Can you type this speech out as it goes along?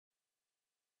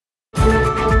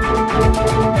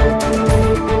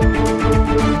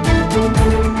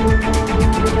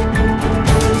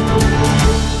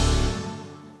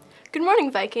morning,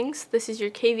 Vikings. This is your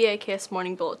KVIKS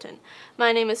Morning Bulletin.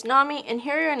 My name is Nami, and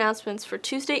here are your announcements for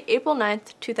Tuesday, April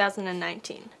 9th,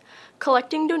 2019.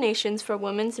 Collecting donations for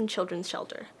Women's and Children's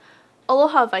Shelter.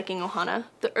 Aloha Viking Ohana,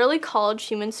 the early college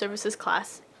human services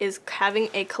class, is having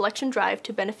a collection drive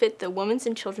to benefit the Women's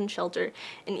and Children's Shelter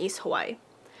in East Hawaii.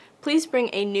 Please bring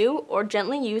a new or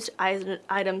gently used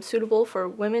item suitable for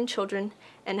women, children,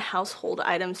 and household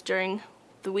items during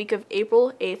the week of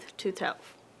April 8th to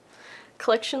 12th.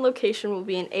 Collection location will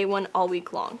be in A1 all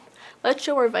week long. Let's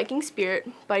show our Viking spirit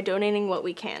by donating what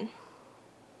we can.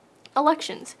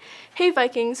 Elections. Hey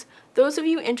Vikings, those of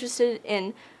you interested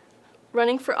in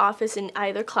running for office in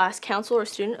either class, council, or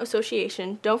student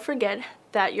association, don't forget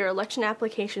that your election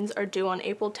applications are due on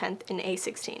April 10th in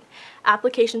A16.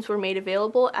 Applications were made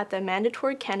available at the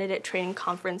Mandatory Candidate Training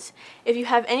Conference. If you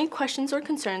have any questions or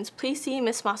concerns, please see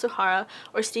Ms. Masuhara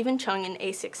or Stephen Chung in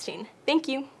A16. Thank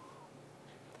you.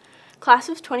 Class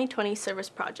of 2020 Service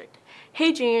Project.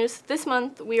 Hey juniors, this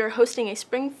month we are hosting a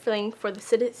spring fling for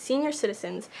the senior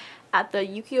citizens at the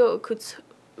Yukio Okutsu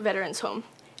Veterans Home.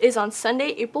 It is on Sunday,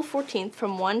 April 14th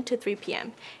from 1 to 3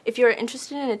 p.m. If you are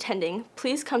interested in attending,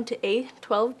 please come to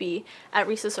A12B at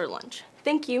recess or lunch.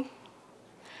 Thank you.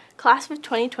 Class of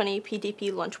 2020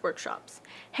 PDP Lunch Workshops.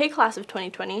 Hey Class of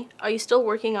 2020, are you still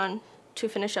working on to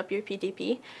finish up your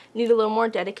PDP? Need a little more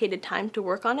dedicated time to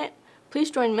work on it? Please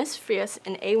join Ms. Frias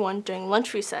in A1 during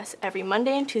lunch recess every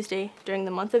Monday and Tuesday during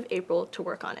the month of April to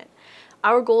work on it.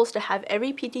 Our goal is to have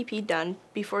every PDP done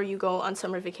before you go on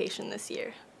summer vacation this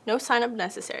year. No sign-up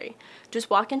necessary. Just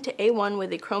walk into A1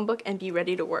 with a Chromebook and be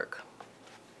ready to work.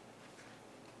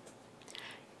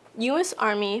 U.S.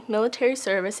 Army, military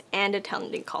service, and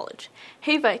attending college.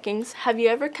 Hey Vikings, have you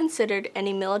ever considered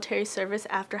any military service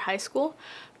after high school,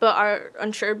 but are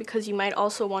unsure because you might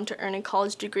also want to earn a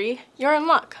college degree? You're in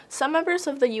luck. Some members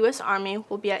of the U.S. Army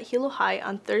will be at Hilo High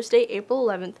on Thursday, April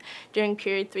 11th during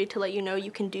period 3 to let you know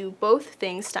you can do both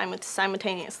things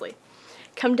simultaneously.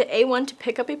 Come to A1 to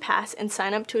pick up a pass and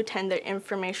sign up to attend their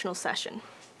informational session.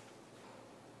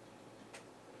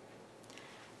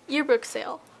 Yearbook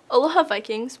sale. Aloha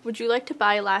Vikings, would you like to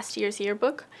buy last year's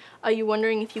yearbook? Are you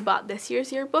wondering if you bought this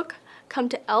year's yearbook? Come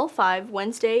to L5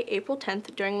 Wednesday, April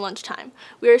 10th during lunchtime.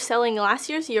 We are selling last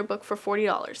year's yearbook for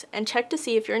 $40, and check to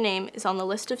see if your name is on the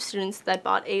list of students that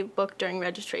bought a book during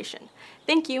registration.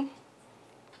 Thank you.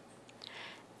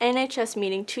 NHS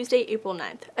meeting Tuesday, April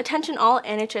 9th. Attention all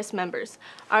NHS members.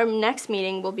 Our next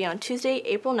meeting will be on Tuesday,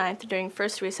 April 9th during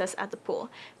first recess at the pool.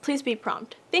 Please be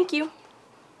prompt. Thank you.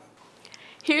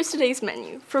 Here's today's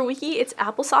menu. For Wiki, it's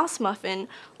applesauce muffin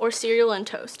or cereal and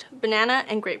toast, banana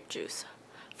and grape juice.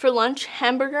 For lunch,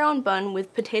 hamburger on bun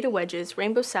with potato wedges,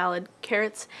 rainbow salad,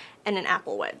 carrots, and an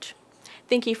apple wedge.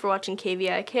 Thank you for watching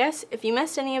KVIKS. If you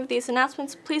missed any of these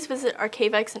announcements, please visit our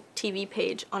KVIKS TV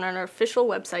page on our official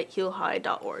website,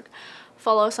 hilohigh.org.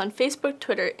 Follow us on Facebook,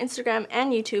 Twitter, Instagram,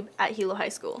 and YouTube at Hilo High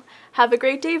School. Have a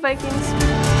great day, Vikings!